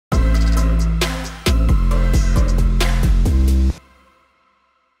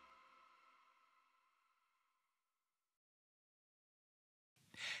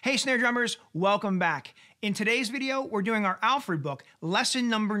Hey snare drummers, welcome back. In today's video, we're doing our Alfred book, lesson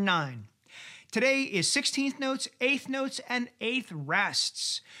number 9. Today is 16th notes, 8th notes, and 8th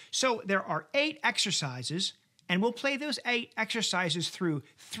rests. So there are 8 exercises, and we'll play those 8 exercises through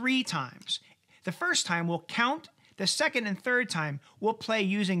 3 times. The first time we'll count, the second and third time we'll play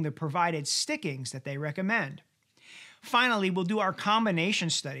using the provided stickings that they recommend. Finally, we'll do our combination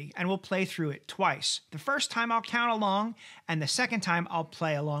study, and we'll play through it twice. The first time I'll count along, and the second time I'll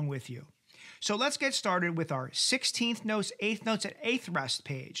play along with you. So let's get started with our 16th notes, 8th notes, and 8th rest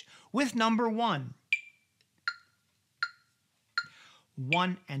page with number 1.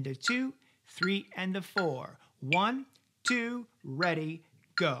 1 and a 2, 3 and a 4. 1, 2, ready,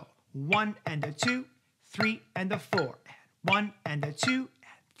 go. 1 and a 2, 3 and a 4. 1 and a 2,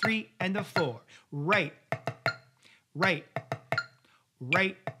 3 and a 4. Right, right,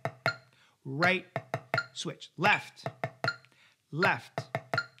 right, right, switch. Left, left,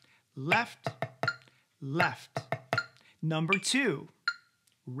 left, left. Number 2,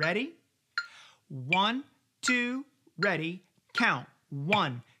 ready? 1, 2, ready, count.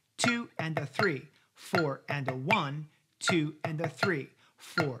 1, 2 and a 3, 4 and a 1, 2 and a 3,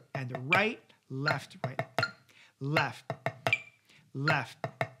 4 and a right, left, right, left, left,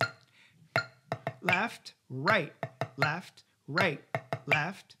 left, right, left, right,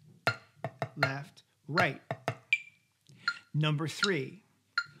 left, left, right. Number 3,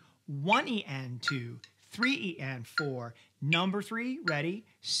 1E and 2, 3E and 4. Number 3, ready,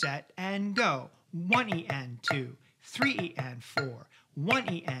 set, and go. 1E and 2, 3E and 4.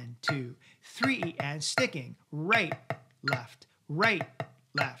 1E and 2, 3E and sticking. Right, left, right,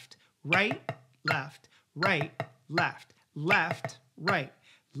 left, right, left, right, left, left, right,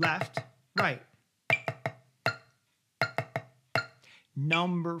 left, right.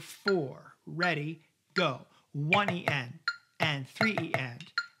 Number 4, ready, go. 1E and 3E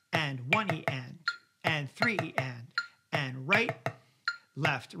and 1E and 3E and right,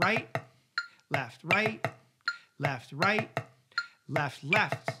 left, right, left, right, left, right, left,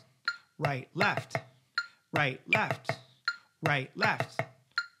 left, right, left, right, left, right, left,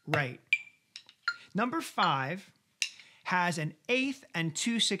 right. Number 5 has an 8th and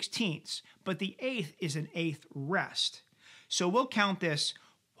 2 16ths, but the 8th is an 8th rest. So we'll count this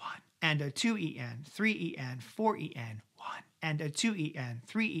 1 and a 2E and 3E and 4E and 1 and a 2E and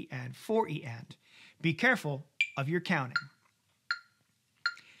 3E and 4E and. Be careful of your counting.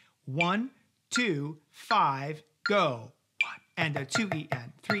 1, 2, 5, go. 1 and a 2E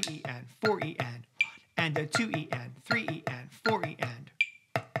and 3E and 4E and 1 and a 2E and 3E and 4E and.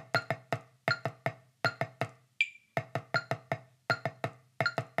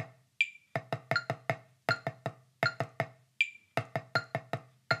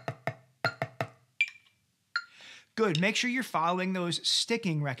 Good. Make sure you're following those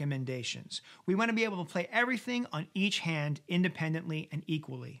sticking recommendations. We want to be able to play everything on each hand independently and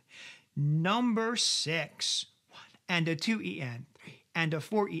equally. Number 6, 1 and a 2E and 3 and a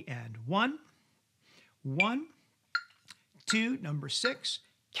 4E and 1, 1, 2, number 6,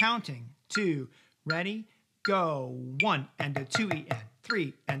 counting, 2, ready, go. 1 and a 2E and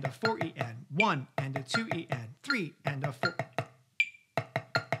 3 and a 4E and 1 and a 2E and 3 and a 4.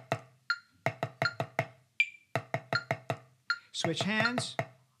 Switch hands.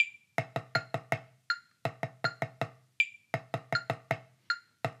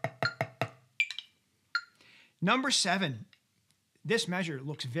 Number 7. This measure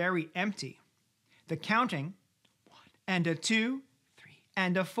looks very empty. The counting, 1 and a 2, 3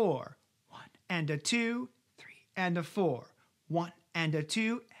 and a 4. 1 and a 2, 3 and a 4. 1 and a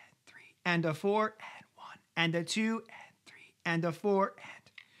 2 and 3 and a 4 and 1 and a 2 and 3 and a 4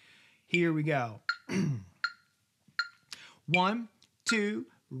 and. Here we go. 1, 2,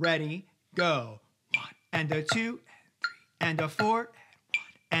 ready, go. 1 and a 2 and 3 and a 4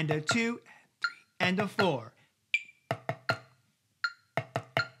 and 1 and a 2 and 3 and a 4.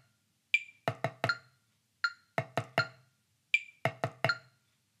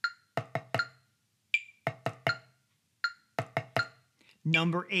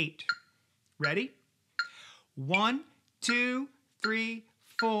 Number 8. Ready? 1, 2, 3,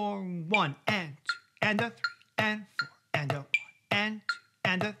 4, 1 and 2 and a 3 and 4 and a 1 and 2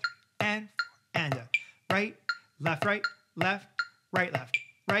 and a 3 and 4 and a right, left, right, left, right, left,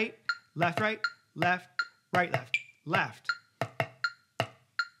 right, left, right, left, right, left, left.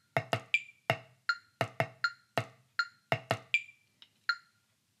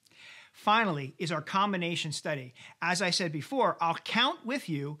 Finally is our combination study. As I said before, I'll count with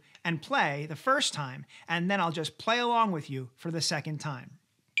you and play the first time, and then I'll just play along with you for the second time.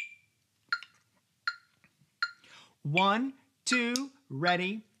 1, 2,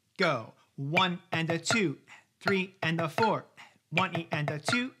 ready, go. 1 and a 2, 3 and a 4, 1E and a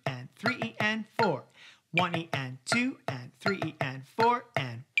 2 and 3E and 4, 1E and 2 and 3E and 4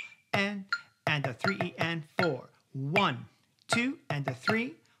 and a 3E and 4, 1, 2 and a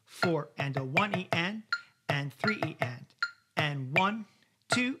 3, 4 and a 1E and 3E and 1,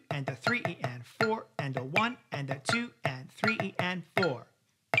 2 and a 3E and 4 and a 1 and a 2 and 3E and 4.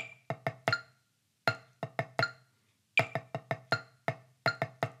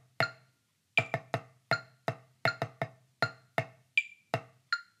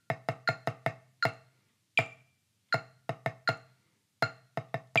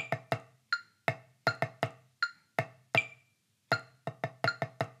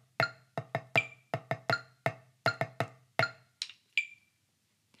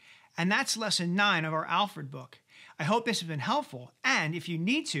 And that's lesson 9 of our Alfred book. I hope this has been helpful, and if you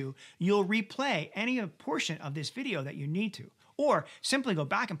need to, you'll replay any portion of this video that you need to, or simply go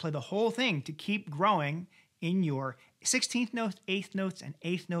back and play the whole thing to keep growing in your 16th notes, 8th notes, and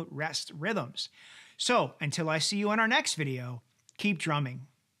 8th note rest rhythms. So until I see you in our next video, keep drumming.